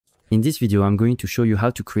In this video, I'm going to show you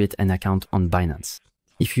how to create an account on Binance.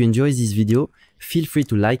 If you enjoy this video, feel free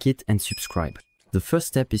to like it and subscribe. The first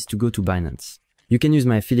step is to go to Binance. You can use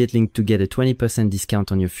my affiliate link to get a 20% discount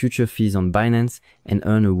on your future fees on Binance and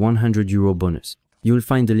earn a €100 bonus. You will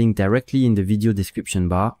find the link directly in the video description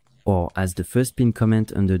bar or as the first pinned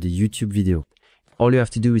comment under the YouTube video. All you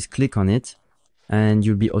have to do is click on it and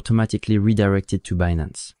you'll be automatically redirected to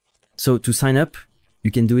Binance. So to sign up,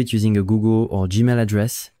 you can do it using a Google or Gmail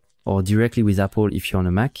address or directly with Apple if you're on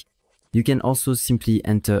a Mac. You can also simply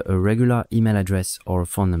enter a regular email address or a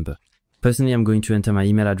phone number. Personally, I'm going to enter my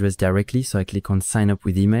email address directly, so I click on sign up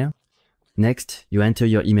with email. Next, you enter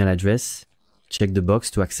your email address, check the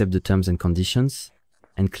box to accept the terms and conditions,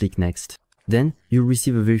 and click next. Then you'll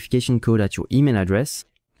receive a verification code at your email address.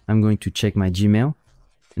 I'm going to check my Gmail.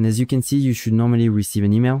 And as you can see, you should normally receive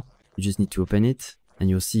an email. You just need to open it and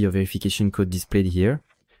you'll see your verification code displayed here.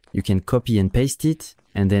 You can copy and paste it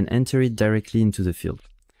and then enter it directly into the field.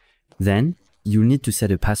 Then you'll need to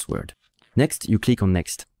set a password. Next, you click on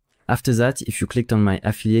next. After that, if you clicked on my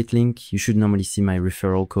affiliate link, you should normally see my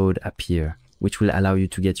referral code appear, which will allow you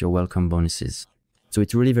to get your welcome bonuses. So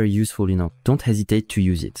it's really very useful, Don't hesitate to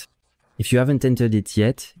use it. If you haven't entered it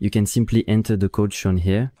yet, you can simply enter the code shown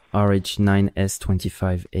here,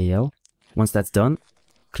 RH9S25AL. Once that's done,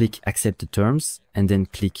 click accept the terms and then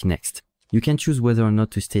click next. You can choose whether or not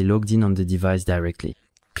to stay logged in on the device directly.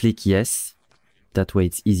 Click yes, that way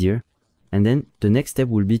it's easier. And then the next step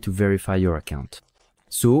will be to verify your account.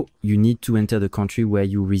 So you need to enter the country where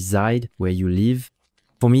you reside, where you live.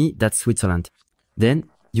 For me, that's Switzerland. Then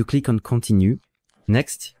you click on continue.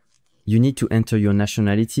 Next, you need to enter your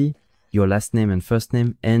nationality, your last name and first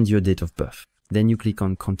name, and your date of birth. Then you click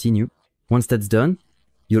on continue. Once that's done,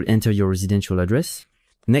 you'll enter your residential address.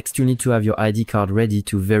 Next, you need to have your ID card ready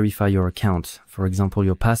to verify your account. For example,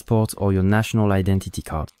 your passport or your national identity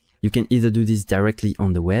card. You can either do this directly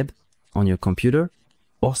on the web, on your computer,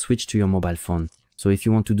 or switch to your mobile phone. So if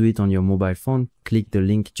you want to do it on your mobile phone, click the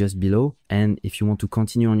link just below. And if you want to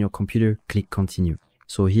continue on your computer, click continue.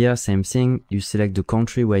 So here, same thing, you select the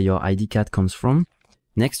country where your ID card comes from.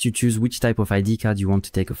 Next, you choose which type of ID card you want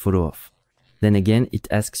to take a photo of. Then again, it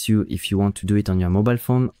asks you if you want to do it on your mobile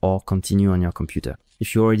phone or continue on your computer.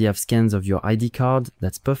 If you already have scans of your ID card,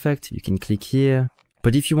 that's perfect. You can click here.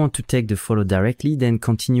 But if you want to take the photo directly, then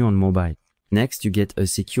continue on mobile. Next, you get a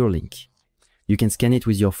secure link. You can scan it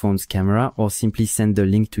with your phone's camera or simply send the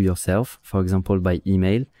link to yourself, for example by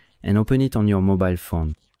email, and open it on your mobile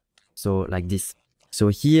phone. So like this. So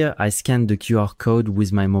here I scanned the QR code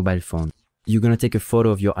with my mobile phone. You're gonna take a photo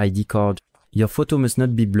of your ID card. Your photo must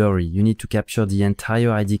not be blurry. You need to capture the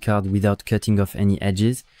entire ID card without cutting off any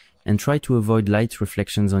edges and try to avoid light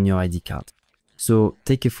reflections on your ID card. So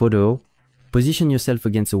take a photo, position yourself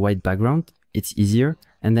against a white background, it's easier,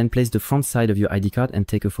 and then place the front side of your ID card and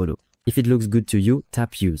take a photo. If it looks good to you,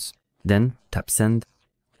 tap use, then tap send.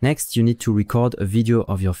 Next, you need to record a video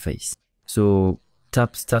of your face. So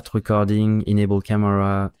tap start recording, enable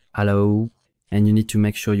camera, allow, and you need to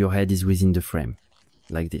make sure your head is within the frame,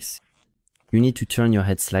 like this. You need to turn your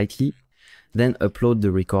head slightly, then upload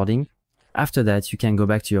the recording. After that, you can go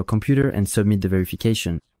back to your computer and submit the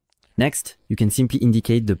verification. Next, you can simply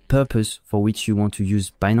indicate the purpose for which you want to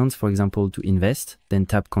use Binance, for example, to invest, then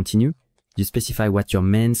tap continue. You specify what your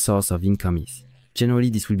main source of income is.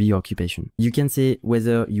 Generally, this will be your occupation. You can say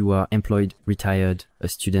whether you are employed, retired, a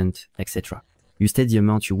student, etc. You state the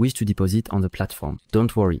amount you wish to deposit on the platform.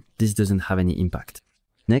 Don't worry, this doesn't have any impact.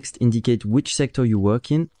 Next, indicate which sector you work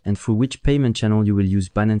in and through which payment channel you will use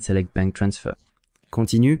Binance Select Bank Transfer.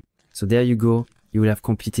 Continue. So there you go. You will have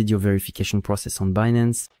completed your verification process on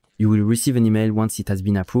Binance. You will receive an email once it has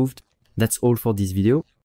been approved. That's all for this video.